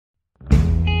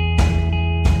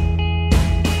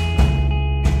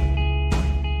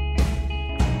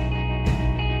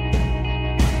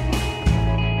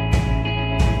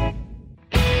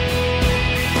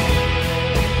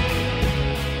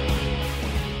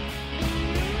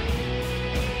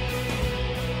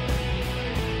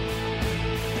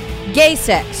Gay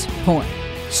sex, porn.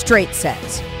 Straight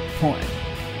sex, porn.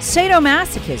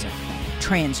 Sadomasochism,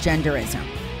 transgenderism,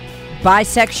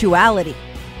 bisexuality,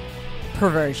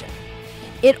 perversion.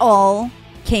 It all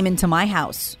came into my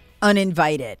house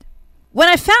uninvited. When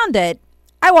I found it,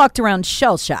 I walked around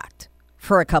shell-shocked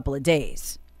for a couple of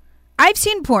days. I've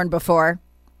seen porn before.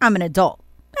 I'm an adult.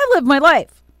 I live my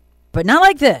life. But not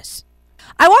like this.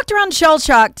 I walked around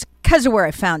shell-shocked because of where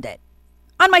I found it.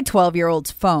 On my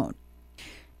 12-year-old's phone.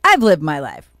 I've lived my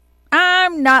life.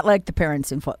 I'm not like the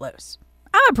parents in Footloose.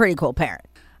 I'm a pretty cool parent.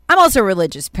 I'm also a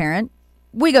religious parent.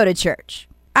 We go to church.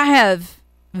 I have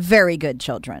very good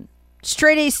children.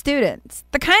 Straight A students.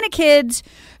 The kind of kids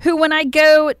who, when I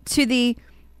go to the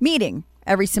meeting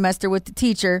every semester with the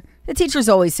teachers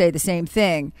always say the same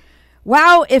thing.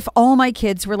 Wow, if all my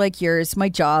kids were like yours, my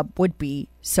job would be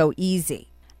so easy.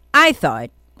 I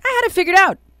thought I had it figured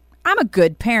out. I'm a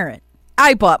good parent.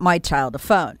 I bought my child a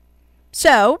phone.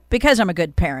 So, because I'm a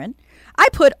good parent, I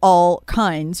put all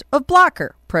kinds of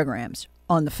blocker programs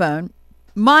on the phone.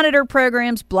 Monitor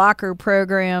programs, blocker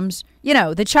programs,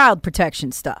 the child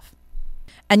protection stuff.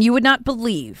 And you would not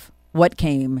believe what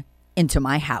came into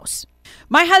my house.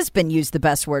 My husband used the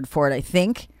best word for it, I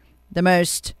think. The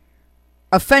most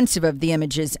offensive of the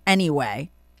images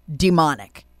anyway.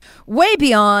 Demonic. Way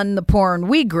beyond the porn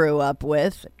we grew up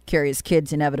with, curious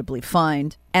kids inevitably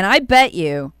find. And I bet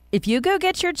you, if you go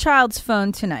get your child's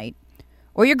phone tonight,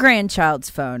 or your grandchild's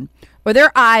phone, or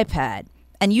their iPad,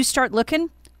 and you start looking,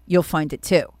 you'll find it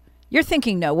too. You're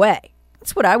thinking, no way.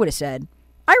 That's what I would have said.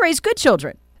 I raise good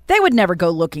children. They would never go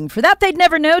looking for that. They'd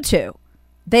never know to.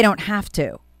 They don't have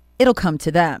to. It'll come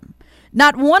to them.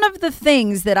 Not one of the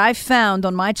things that I found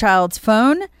on my child's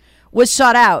phone was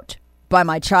sought out by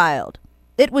my child.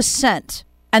 It was sent,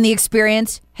 and the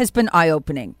experience has been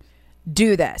eye-opening.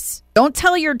 Do this. Don't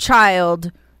tell your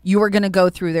child you are going to go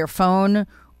through their phone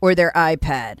or their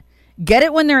iPad. Get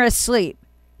it when they're asleep.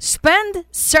 Spend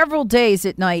several days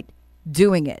at night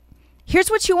doing it. Here's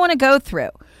what you want to go through.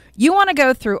 You want to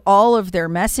go through all of their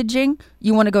messaging.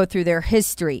 You want to go through their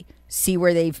history. See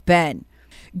where they've been.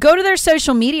 Go to their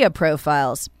social media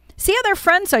profiles. See how their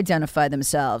friends identify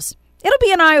themselves. It'll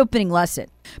be an eye-opening lesson.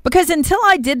 Because until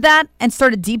I did that and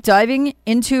started deep diving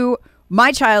into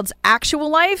my child's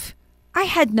actual life, I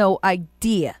had no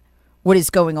idea what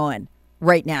is going on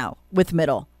right now with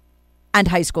middle and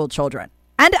high school children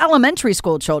and elementary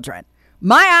school children.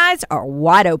 My eyes are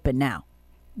wide open now.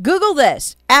 Google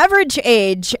this. Average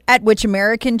age at which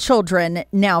American children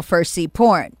now first see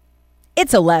porn.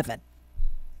 It's 11.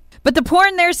 But the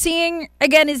porn they're seeing,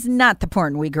 again, is not the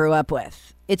porn we grew up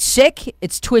with. It's sick,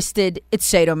 it's twisted,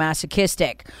 it's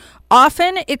sadomasochistic.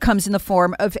 Often it comes in the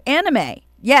form of anime.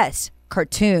 Yes,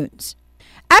 cartoons.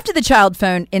 After the child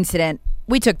phone incident,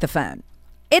 we took the phone.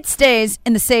 It stays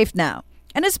in the safe now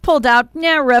and is pulled out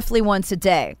roughly once a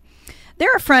day.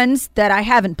 There are friends that I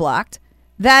haven't blocked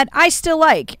that I still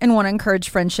like and want to encourage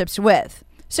friendships with.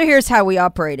 So here's how we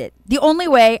operate it. The only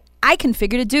way I can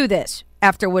figure to do this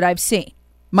after what I've seen.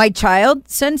 My child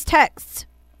sends texts.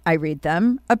 I read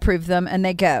them, approve them, and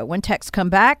they go. When texts come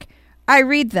back, I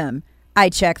read them, I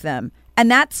check them. And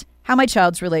that's how my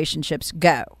child's relationships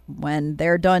go. When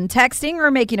they're done texting or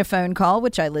making a phone call,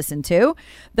 which I listen to,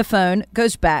 the phone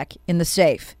goes back in the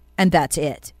safe. And that's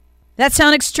it. That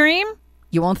sound extreme?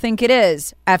 You won't think it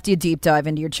is after you deep dive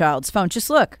into your child's phone. Just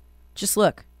look. Just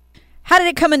look. How did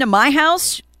it come into my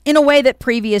house? In a way that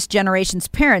previous generations'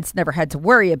 parents never had to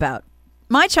worry about.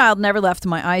 My child never left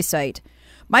my eyesight.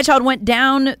 My child went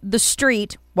down the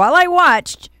street while I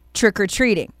watched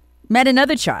trick-or-treating. Met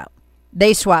another child.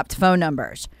 They swapped phone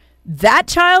numbers. That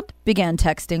child began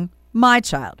texting my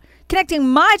child, connecting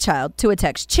my child to a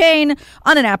text chain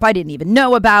on an app I didn't even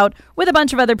know about with a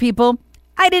bunch of other people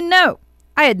I didn't know.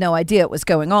 I had no idea what was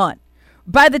going on.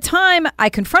 By the time I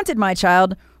confronted my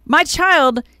child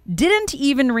didn't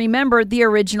even remember the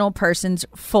original person's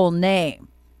full name.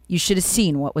 You should have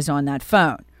seen what was on that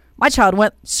phone. My child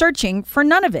went searching for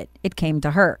none of it. It came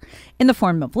to her in the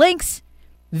form of links,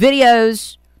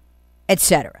 videos,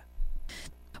 etc.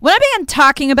 When I began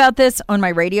talking about this on my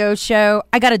radio show,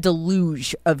 I got a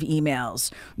deluge of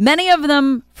emails, many of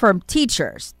them from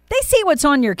teachers. They see what's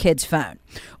on your kid's phone.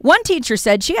 One teacher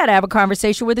said she had to have a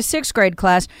conversation with a 6th grade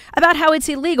class about how it's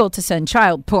illegal to send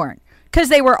child porn because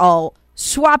they were all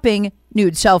swapping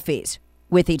nude selfies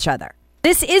with each other.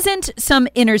 This isn't some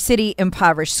inner city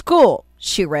impoverished school,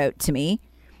 she wrote to me.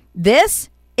 This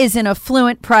is an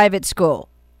affluent private school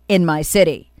in my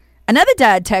city. Another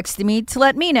dad texted me to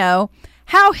let me know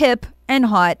how hip and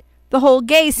hot the whole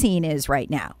gay scene is right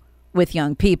now with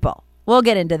young people. We'll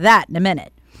get into that in a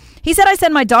minute. He said I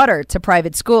send my daughter to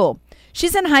private school.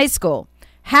 She's in high school.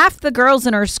 Half the girls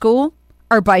in our school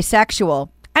are bisexual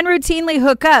and routinely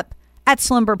hook up at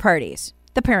slumber parties.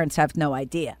 The parents have no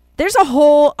idea. There's a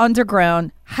whole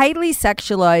underground, highly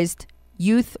sexualized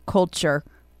youth culture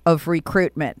of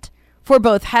recruitment for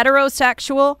both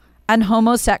heterosexual and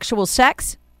homosexual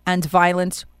sex and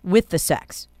violence with the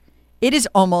sex. It is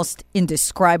almost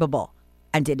indescribable,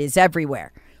 and it is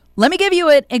everywhere. Let me give you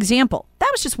an example. That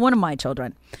was just one of my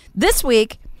children. This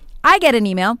week, I get an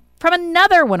email from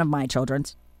another one of my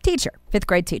children's teacher, 5th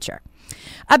grade teacher,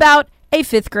 about a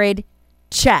 5th grade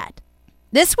chat.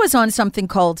 This was on something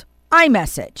called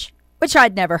iMessage, which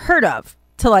I'd never heard of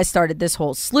till I started this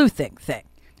whole sleuthing thing.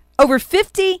 Over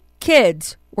 50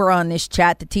 kids were on this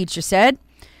chat, the teacher said.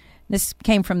 This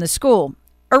came from the school.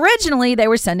 Originally, they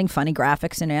were sending funny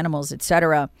graphics and animals,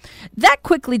 etc. That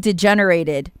quickly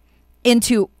degenerated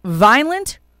into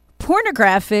violent,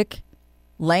 pornographic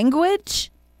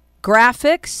language,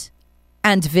 graphics,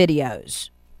 and videos.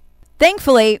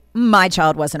 Thankfully, my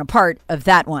child wasn't a part of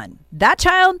that one. That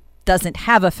child doesn't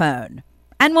have a phone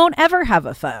and won't ever have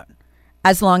a phone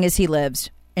as long as he lives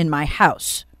in my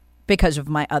house because of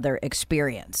my other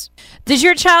experience. Does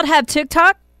your child have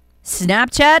TikTok?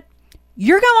 Snapchat?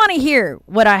 You're going to want to hear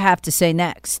what I have to say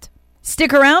next.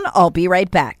 Stick around. I'll be right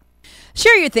back.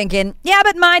 Sure, you're thinking, yeah,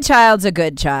 but my child's a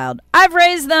good child. I've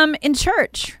raised them in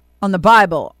church, on the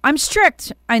Bible. I'm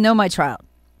strict. I know my child.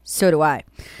 So do I.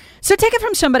 So take it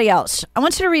from somebody else. I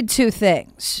want you to read two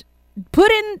things.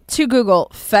 Put into Google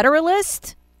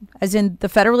Federalist, as in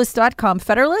thefederalist.com,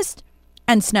 Federalist,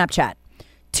 and Snapchat.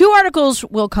 Two articles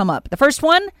will come up. The first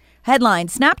one, headline,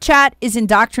 Snapchat is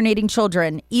indoctrinating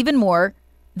children even more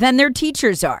than their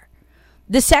teachers are.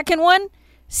 The second one,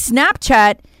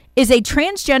 Snapchat is a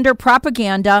transgender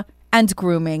propaganda and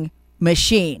grooming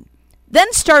machine.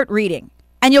 Then start reading,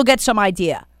 and you'll get some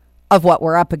idea of what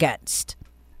we're up against.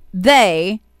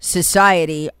 They,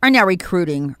 society, are now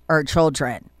recruiting our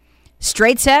children.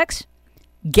 Straight sex,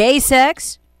 gay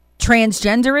sex,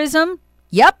 transgenderism,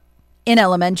 yep, in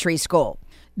elementary school.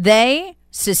 They,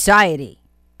 society,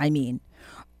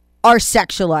 are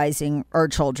sexualizing our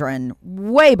children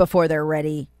way before they're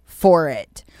ready for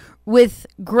it with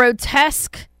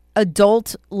grotesque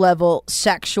adult level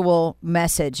sexual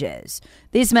messages.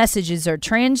 These messages are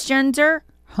transgender,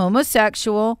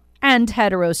 homosexual, and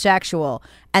heterosexual,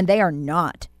 and they are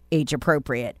not age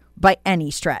appropriate by any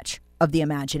stretch of the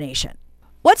imagination.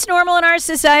 What's normal in our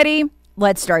society?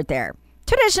 Let's start there.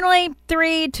 Traditionally,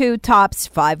 3 to tops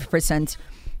 5%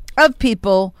 of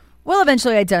people will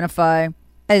eventually identify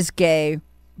as gay,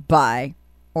 bi,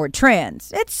 or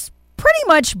trans. It's pretty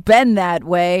much been that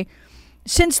way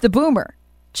since the boomer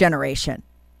generation.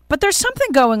 But there's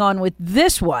something going on with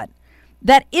this one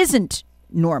that isn't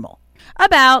normal.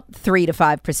 About 3 to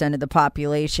 5% of the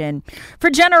population for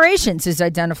generations is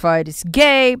identified as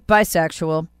gay,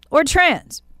 bisexual, or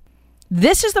trans.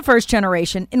 This is the first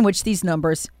generation in which these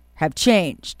numbers have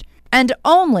changed, and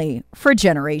only for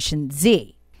Generation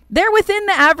Z. They're within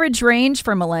the average range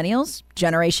for millennials,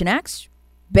 Generation X,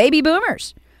 baby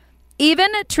boomers, even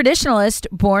traditionalists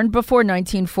born before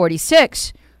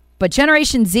 1946. But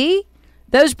Generation Z,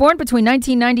 those born between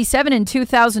 1997 and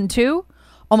 2002,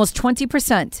 almost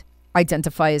 20%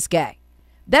 identify as gay.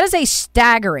 That is a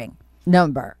staggering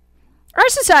number. Our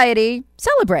society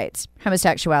celebrates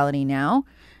homosexuality now,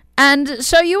 and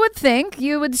so you would think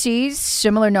you would see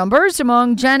similar numbers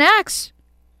among Gen X,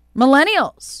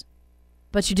 millennials,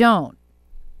 but you don't.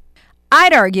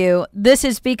 I'd argue this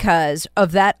is because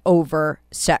of that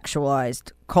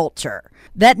over-sexualized culture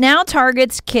that now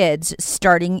targets kids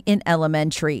starting in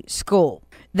elementary school.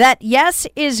 That, yes,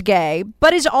 is gay,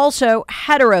 but is also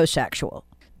heterosexual,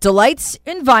 delights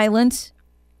in violence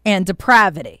and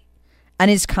depravity,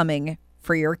 and is coming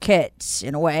for your kids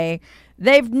in a way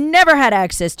they've never had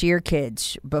access to your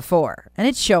kids before, and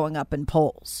it's showing up in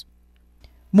polls.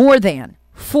 More than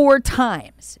 4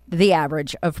 times the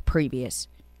average of previous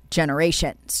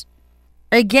generations.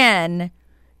 Again,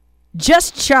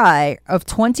 just shy of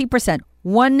 20%,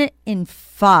 1 in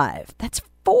 5. That's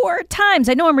 4 times.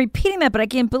 I know I'm repeating that, but I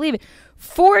can't believe it.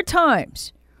 4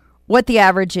 times what the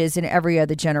average is in every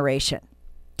other generation.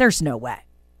 There's no way.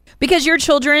 Because your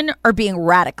children are being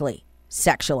radically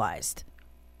sexualized,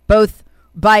 both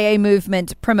by a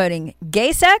movement promoting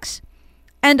gay sex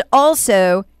and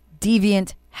also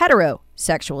deviant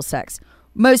heterosexual sex,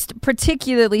 most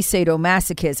particularly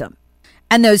sadomasochism.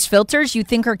 And those filters you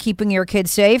think are keeping your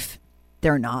kids safe,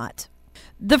 they're not.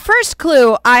 The first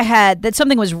clue I had that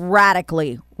something was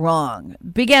radically wrong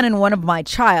began in one of my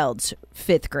child's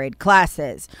 5th grade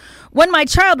classes, when my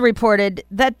child reported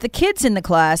that the kids in the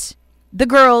class, the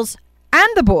girls and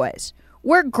the boys,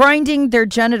 were grinding their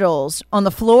genitals on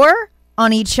the floor,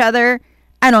 on each other,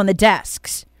 and on the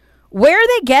desks. Where are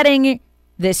they getting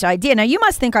this idea? Now, you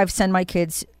must think I've sent my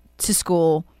kids to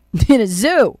school in a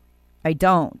zoo. I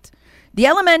don't. The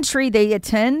elementary they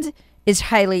attend is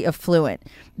highly affluent.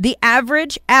 The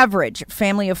average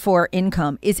family of four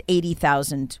income is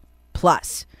 $80,000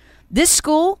 plus. This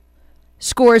school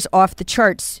scores off the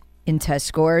charts in test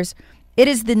scores. It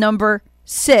is the number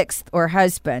 6th, or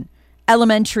has been,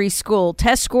 elementary school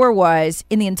test score wise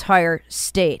in the entire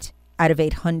state out of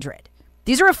 800.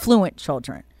 These are affluent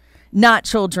children, not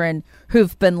children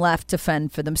who've been left to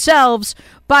fend for themselves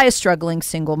by a struggling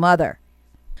single mother.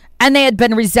 And they had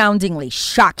been resoundingly,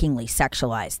 shockingly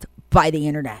sexualized by the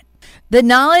internet. The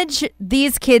knowledge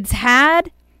these kids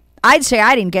had, I'd say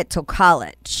I didn't get till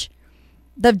college.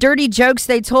 The dirty jokes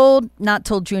they told, not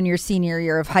till junior, senior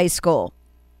year of high school.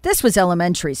 This was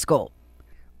elementary school.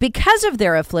 Because of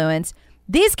their affluence,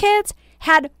 these kids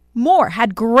had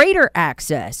greater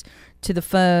access to the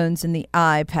phones and the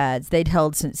iPads they'd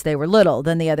held since they were little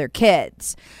than the other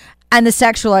kids. And the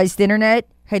sexualized internet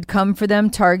had come for them,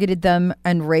 targeted them,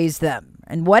 and raised them.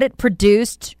 And what it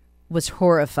produced was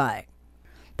horrifying.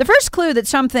 The first clue that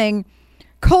something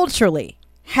culturally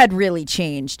had really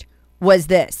changed was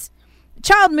this. The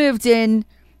child moved in,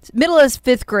 middle of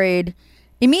 5th grade,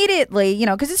 immediately,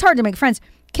 because it's hard to make friends,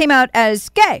 came out as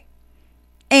gay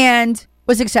and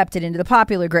was accepted into the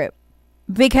popular group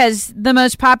because the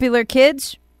most popular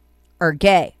kids are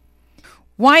gay.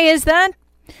 Why is that?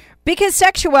 Because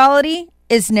sexuality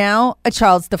is now a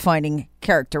child's defining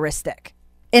characteristic.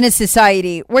 In a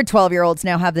society where 12-year-olds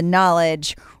now have the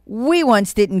knowledge we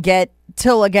once didn't get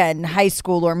till, again, high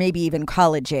school or maybe even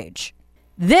college age.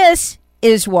 This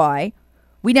is why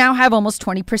we now have almost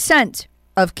 20%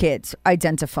 of kids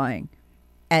identifying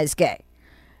as gay.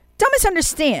 Don't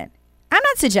misunderstand. I'm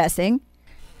not suggesting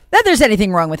that there's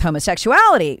anything wrong with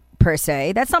homosexuality, per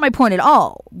se. That's not my point at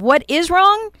all. What is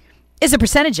wrong is the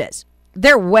percentages.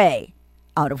 They're way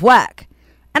out of whack.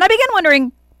 And I began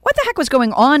wondering, what the heck was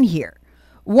going on here?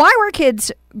 Why were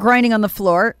kids grinding on the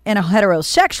floor in a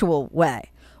heterosexual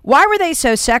way? Why were they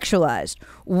so sexualized?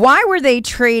 Why were they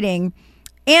trading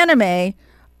anime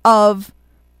of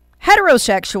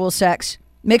heterosexual sex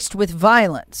mixed with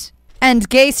violence and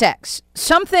gay sex?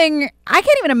 Something I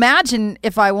can't even imagine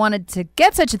if I wanted to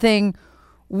get such a thing,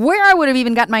 where I would have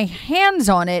even got my hands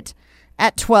on it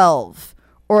at 12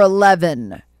 or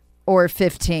 11 or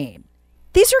 15.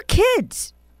 These are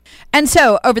kids. And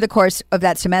so over the course of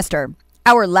that semester,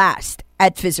 our last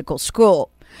at physical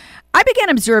school, I began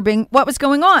observing what was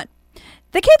going on.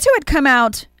 The kids who had come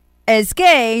out as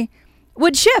gay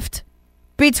would shift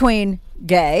between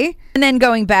gay and then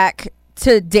going back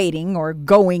to dating or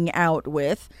going out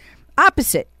with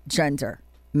opposite gender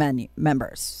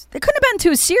members. They couldn't have been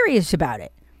too serious about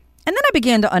it. And then I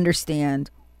began to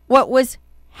understand what was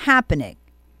happening.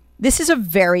 This is a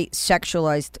very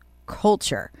sexualized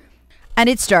culture, and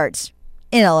it starts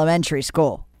in elementary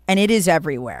school, and it is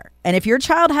everywhere. And if your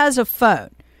child has a phone,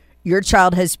 your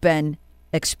child has been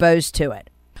exposed to it.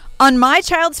 On my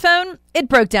child's phone, it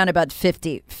broke down about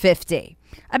 50-50.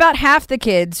 About half the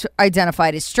kids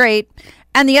identified as straight,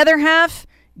 and the other half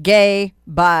gay,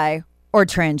 bi, or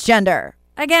transgender.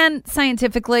 Again,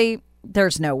 scientifically,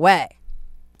 there's no way.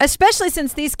 Especially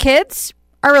since these kids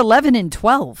are 11 and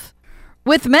 12,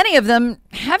 with many of them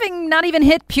having not even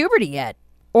hit puberty yet,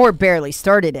 or barely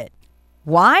started it.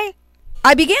 Why?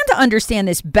 I began to understand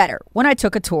this better when I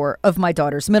took a tour of my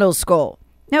daughter's middle school.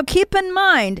 Now keep in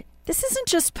mind, this isn't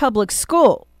just public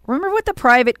school. Remember what the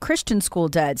private Christian school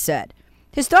dad said.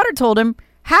 His daughter told him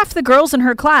half the girls in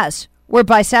her class were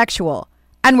bisexual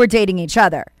and were dating each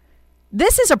other.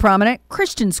 This is a prominent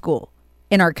Christian school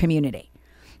in our community.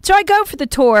 So I go for the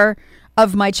tour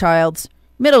of my child's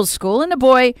middle school, and the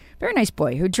boy, very nice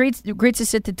boy, who greets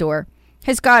us at the door,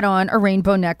 has got on a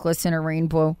rainbow necklace and a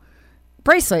rainbow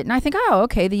bracelet. And I think, oh,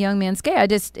 okay, the young man's gay.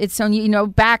 It's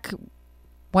on, back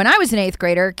when I was an 8th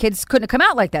grader, kids couldn't come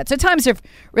out like that. So times have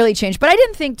really changed, but I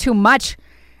didn't think too much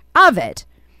of it.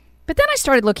 But then I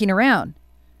started looking around.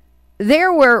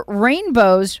 There were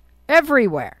rainbows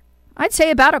everywhere. I'd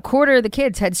say about a quarter of the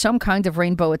kids had some kind of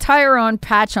rainbow attire on,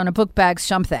 patch on a book bag,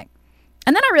 something.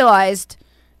 And then I realized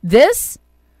this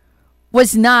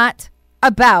was not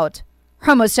about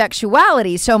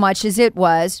homosexuality so much as it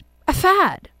was a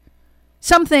fad.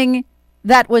 Something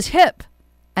that was hip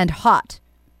and hot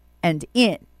and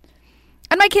in.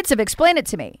 And my kids have explained it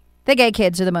to me. The gay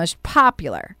kids are the most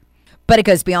popular. But it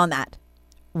goes beyond that.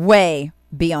 Way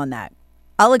beyond that.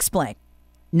 I'll explain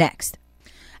next.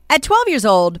 At 12 years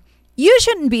old, you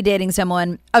shouldn't be dating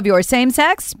someone of your same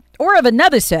sex or of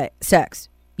another sex.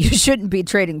 You shouldn't be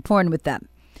trading porn with them.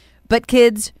 But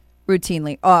kids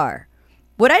routinely are.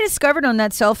 What I discovered on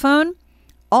that cell phone,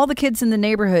 all the kids in the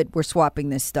neighborhood were swapping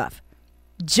this stuff.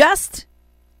 Just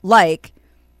like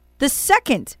the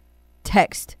second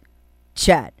text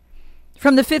chat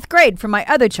from the 5th grade from my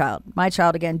other child. My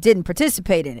child, again, didn't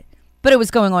participate in it, but it was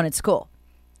going on at school.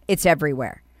 It's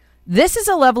everywhere. This is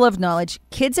a level of knowledge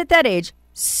kids at that age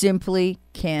simply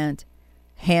can't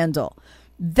handle.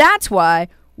 That's why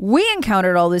we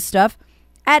encountered all this stuff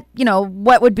at,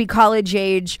 what would be college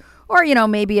age, or,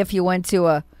 maybe if you went to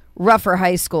a rougher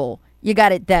high school, you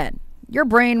got it then. Your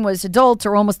brain was adult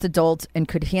or almost adult and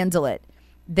could handle it.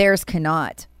 Theirs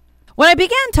cannot. When I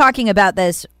began talking about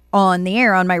this on the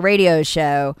air on my radio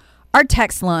show, our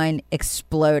text line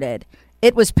exploded.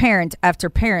 It was parent after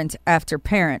parent after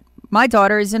parent. My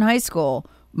daughter is in high school.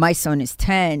 My son is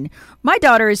 10. My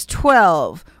daughter is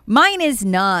 12. Mine is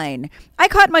 9. I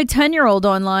caught my 10-year-old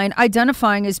online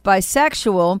identifying as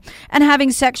bisexual and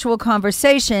having sexual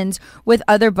conversations with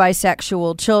other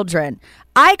bisexual children.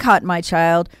 I caught my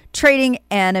child trading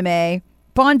anime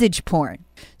bondage porn.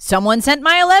 Someone sent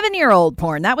my 11-year-old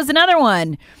porn. That was another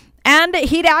one. And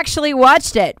he'd actually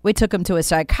watched it. We took him to a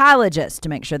psychologist to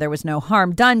make sure there was no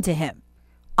harm done to him.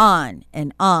 On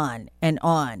and on and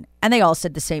on. And they all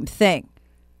said the same thing.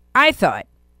 I thought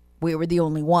we were the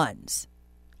only ones.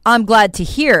 I'm glad to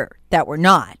hear that we're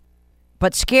not,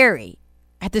 but scary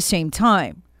at the same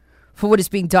time for what is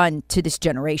being done to this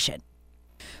generation.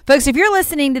 Folks, if you're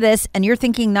listening to this and you're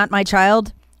thinking not my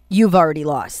child, you've already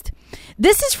lost.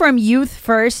 This is from Youth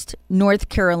First, North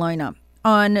Carolina,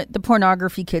 on the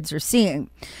pornography kids are seeing.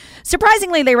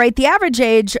 Surprisingly, they write the average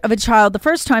age of a child the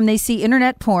first time they see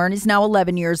internet porn is now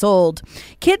 11 years old.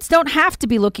 Kids don't have to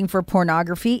be looking for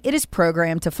pornography. It is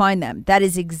programmed to find them. That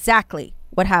is exactly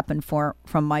what happened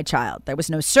from my child. There was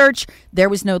no search. There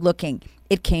was no looking.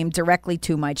 It came directly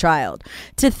to my child.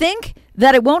 To think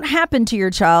that it won't happen to your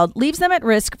child leaves them at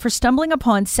risk for stumbling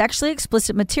upon sexually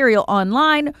explicit material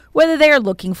online, whether they are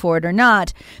looking for it or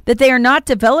not, that they are not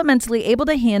developmentally able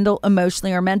to handle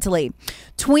emotionally or mentally.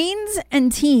 Tweens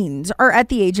and teens are at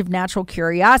the age of natural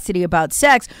curiosity about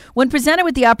sex. When presented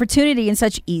with the opportunity and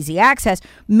such easy access,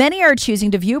 many are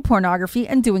choosing to view pornography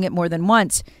and doing it more than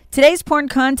once. Today's porn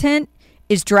content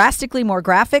is drastically more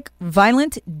graphic,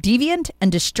 violent, deviant,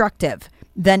 and destructive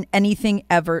than anything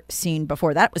ever seen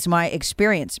before. That was my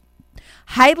experience.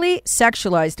 Highly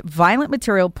sexualized, violent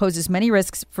material poses many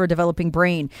risks for a developing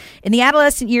brain. In the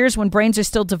adolescent years, when brains are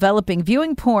still developing,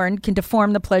 viewing porn can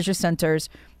deform the pleasure centers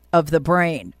of the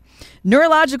brain.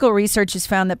 Neurological research has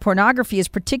found that pornography is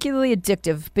particularly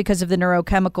addictive because of the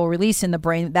neurochemical release in the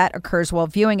brain that occurs while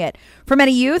viewing it. For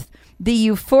many youth, the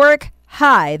euphoric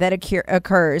high that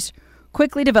occurs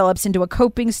quickly develops into a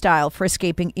coping style for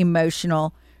escaping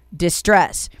emotional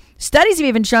distress. Studies have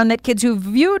even shown that kids who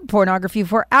viewed pornography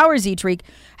for hours each week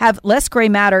have less gray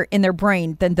matter in their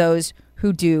brain than those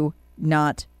who do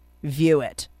not view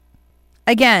it.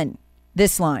 Again,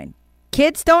 this line.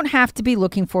 Kids don't have to be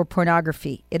looking for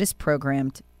pornography. It is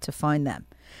programmed to find them.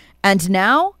 And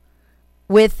now,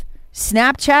 with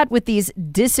Snapchat, with these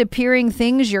disappearing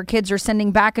things your kids are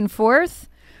sending back and forth,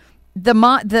 the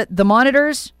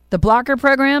monitors, the blocker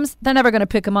programs, they're never going to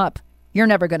pick them up. You're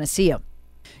never going to see them.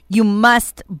 You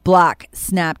must block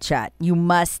Snapchat. You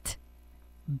must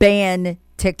ban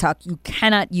TikTok. You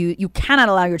cannot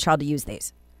allow your child to use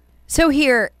these. So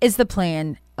here is the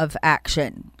plan of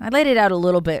action. I laid it out a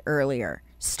little bit earlier.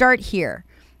 Start here.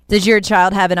 Does your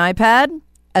child have an iPad,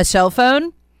 a cell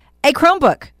phone, a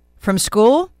Chromebook from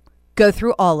school? Go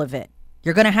through all of it.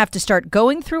 You're going to have to start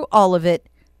going through all of it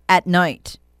at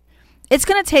night. It's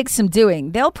going to take some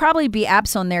doing. There'll probably be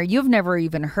apps on there you've never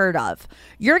even heard of.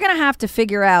 You're going to have to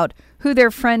figure out who their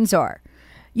friends are.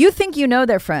 You think you know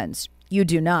their friends. You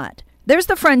do not. There's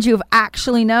the friends you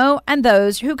actually know and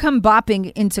those who come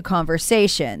bopping into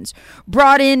conversations,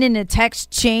 brought in a text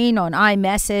chain on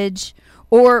iMessage,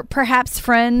 or perhaps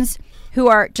friends who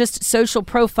are just social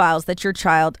profiles that your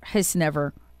child has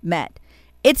never met.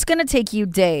 It's going to take you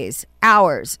days,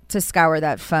 hours to scour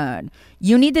that phone.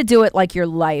 You need to do it like your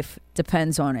life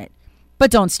depends on it. But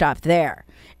don't stop there.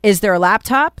 Is there a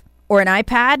laptop or an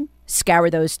iPad? Scour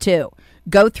those too.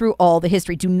 Go through all the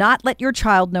history. Do not let your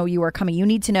child know you are coming. You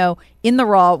need to know in the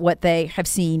raw what they have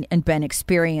seen and been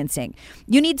experiencing.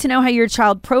 You need to know how your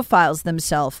child profiles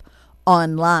themselves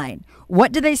online.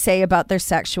 What do they say about their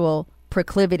sexual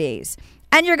proclivities?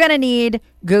 And you're going to need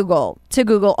Google to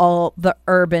Google all the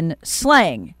urban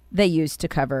slang they use to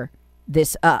cover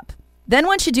this up. Then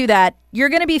once you do that, you're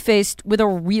going to be faced with a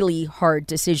really hard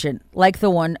decision, like the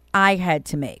one I had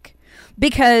to make.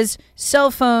 Because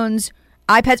cell phones,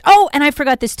 iPads, oh, and I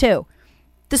forgot this too.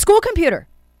 The school computer.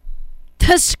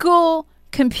 The school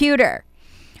computer.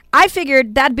 I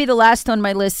figured that'd be the last on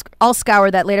my list. I'll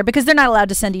scour that later because they're not allowed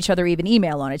to send each other even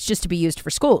email on it. It's just to be used for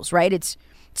schools, right? It's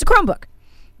a Chromebook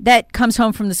that comes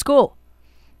home from the school.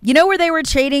 You know where they were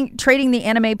trading the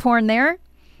anime porn there?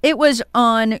 It was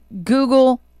on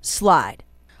Google Slide.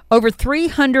 Over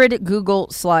 300 Google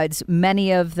Slides,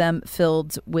 many of them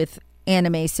filled with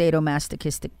anime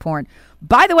sadomasochistic porn.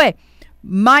 By the way,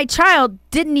 my child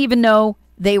didn't even know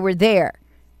they were there.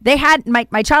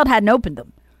 My child hadn't opened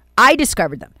them. I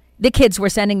discovered them. The kids were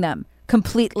sending them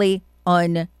completely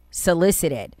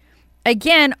unsolicited.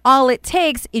 Again, all it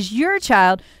takes is your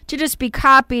child to just be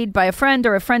copied by a friend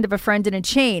or a friend of a friend in a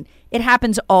chain. It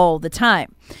happens all the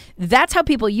time. That's how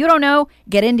people you don't know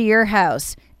get into your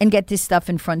house and get this stuff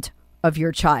in front of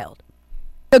your child.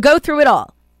 So go through it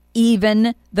all,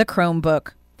 even the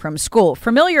Chromebook from school.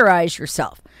 Familiarize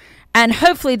yourself. And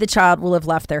hopefully the child will have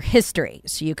left their history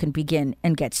so you can begin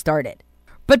and get started.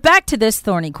 But back to this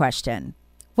thorny question.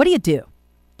 What do you do?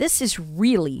 This is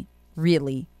really,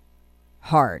 really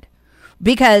hard.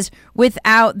 Because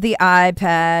without the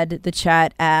iPad, the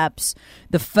chat apps,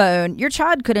 the phone, your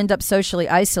child could end up socially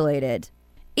isolated,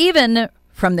 even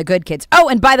from the good kids. Oh,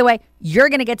 and by the way, you're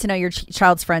going to get to know your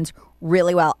child's friends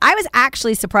really well. I was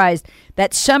actually surprised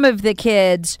that some of the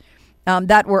kids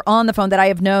that were on the phone that I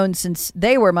have known since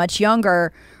they were much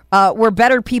younger were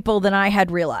better people than I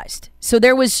had realized. So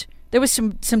there was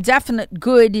some definite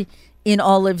good in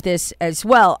all of this as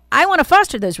well. I want to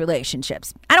foster those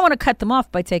relationships. I don't want to cut them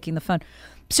off by taking the phone.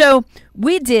 So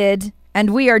we did,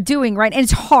 and we are doing right. And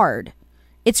it's hard.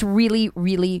 It's really,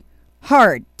 really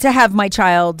hard to have my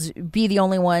child be the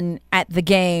only one at the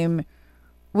game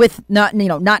with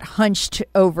not hunched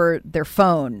over their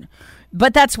phone.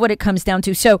 But that's what it comes down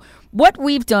to. So what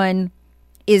we've done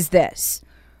is this.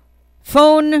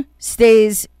 Phone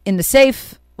stays in the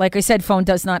safe. Like I said, phone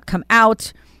does not come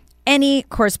out. Any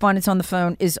correspondence on the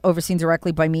phone is overseen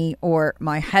directly by me or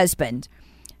my husband.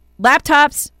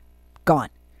 Laptops, gone.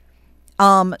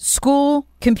 School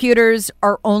computers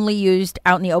are only used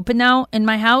out in the open now in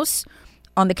my house,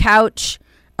 on the couch.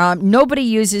 Nobody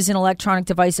uses an electronic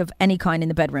device of any kind in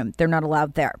the bedroom. They're not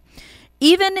allowed there.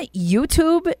 Even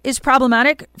YouTube is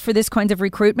problematic for this kind of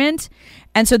recruitment.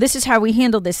 And so this is how we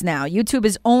handle this now. YouTube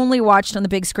is only watched on the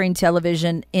big screen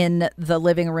television in the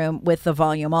living room with the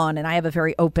volume on. And I have a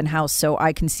very open house, so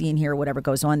I can see and hear whatever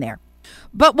goes on there.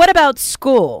 But what about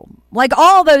school? Like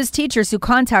all those teachers who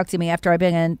contacted me after I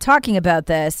began talking about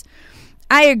this,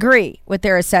 I agree with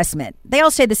their assessment. They all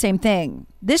say the same thing.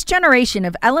 This generation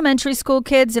of elementary school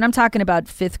kids, and I'm talking about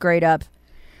 5th grade up,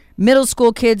 middle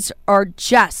school kids are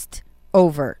just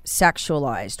over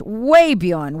sexualized, way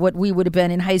beyond what we would have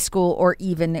been in high school or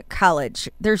even college.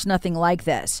 There's nothing like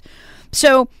this.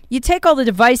 So you take all the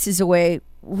devices away.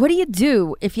 What do you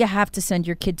do if you have to send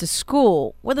your kid to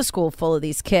school with a school full of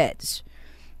these kids?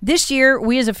 This year,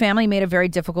 we as a family made a very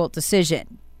difficult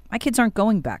decision. My kids aren't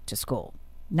going back to school.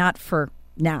 Not for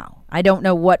now. I don't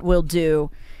know what we'll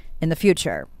do in the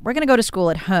future. We're going to go to school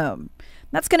at home.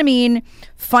 That's going to mean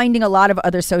finding a lot of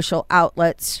other social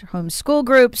outlets, homeschool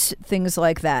groups, things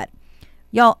like that.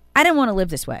 Y'all, I didn't want to live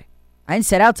this way. I didn't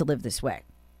set out to live this way.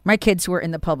 My kids were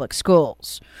in the public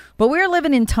schools. But we're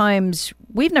living in times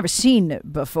we've never seen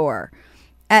before,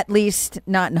 at least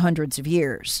not in hundreds of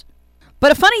years.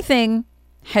 But a funny thing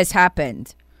has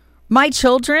happened. My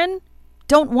children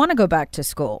don't want to go back to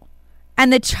school.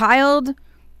 And the child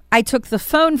I took the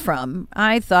phone from,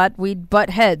 I thought we'd butt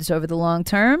heads over the long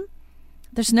term.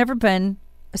 There's never been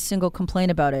a single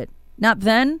complaint about it. Not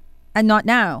then and not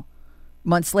now,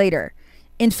 months later.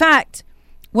 In fact,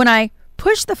 when I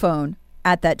push the phone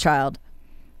at that child,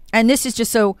 and this is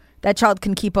just so that child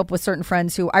can keep up with certain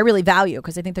friends who I really value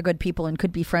because I think they're good people and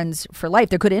could be friends for life.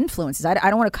 They're good influences. I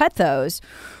don't want to cut those.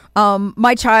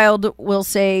 My child will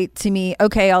say to me,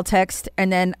 okay, I'll text,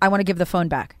 and then I want to give the phone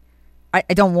back. I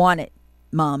don't want it,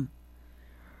 Mom.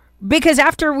 Because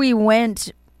after we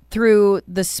went through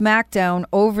the smackdown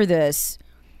over this,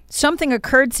 something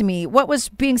occurred to me. What was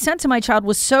being sent to my child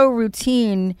was so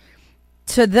routine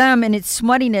to them in its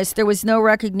smuttiness, there was no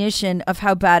recognition of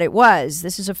how bad it was.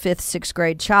 This is a 5th, 6th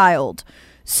grade child.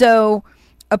 So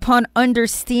upon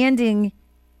understanding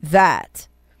that,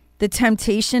 the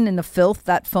temptation and the filth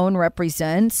that phone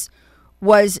represents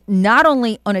was not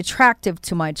only unattractive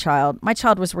to my child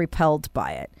was repelled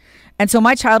by it. And so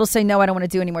my child will say, no, I don't want to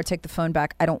do anymore. Take the phone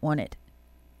back. I don't want it.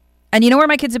 And you know where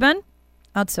my kids have been?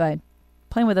 Outside,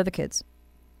 playing with other kids.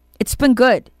 It's been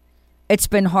good. It's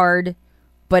been hard,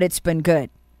 but it's been good.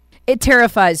 It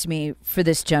terrifies me for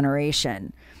this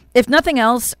generation. If nothing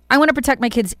else, I want to protect my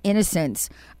kids' innocence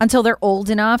until they're old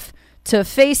enough to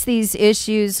face these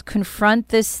issues, confront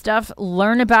this stuff,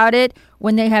 learn about it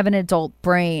when they have an adult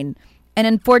brain. And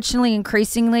unfortunately,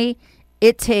 increasingly,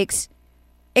 it takes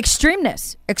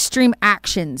extremeness, extreme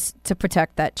actions to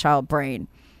protect that child brain.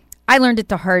 I learned it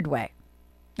the hard way.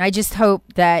 I just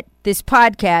hope that this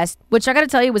podcast, which I got to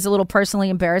tell you was a little personally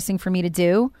embarrassing for me to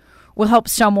do, will help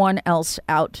someone else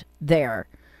out there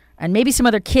and maybe some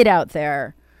other kid out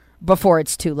there before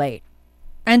it's too late.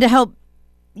 And to help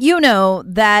you know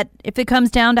that if it comes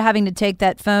down to having to take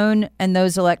that phone and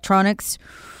those electronics,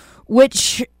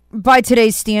 which by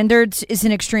today's standards is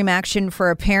an extreme action for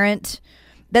a parent,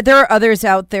 that there are others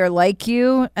out there like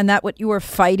you, and that what you are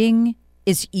fighting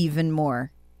is even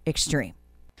more extreme.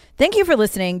 Thank you for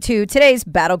listening to today's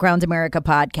Battleground America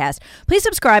podcast. Please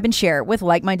subscribe and share with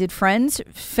like-minded friends,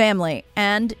 family,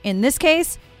 and in this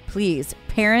case, please,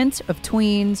 parents of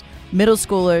tweens, middle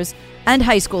schoolers, and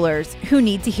high schoolers who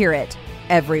need to hear it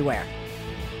everywhere.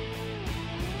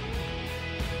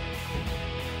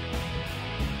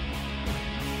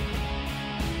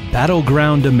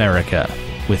 Battleground America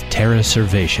with Tara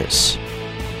Servatius.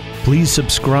 Please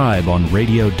subscribe on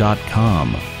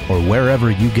radio.com or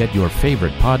wherever you get your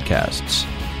favorite podcasts.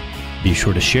 Be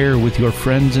sure to share with your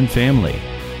friends and family.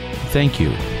 Thank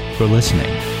you for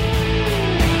listening.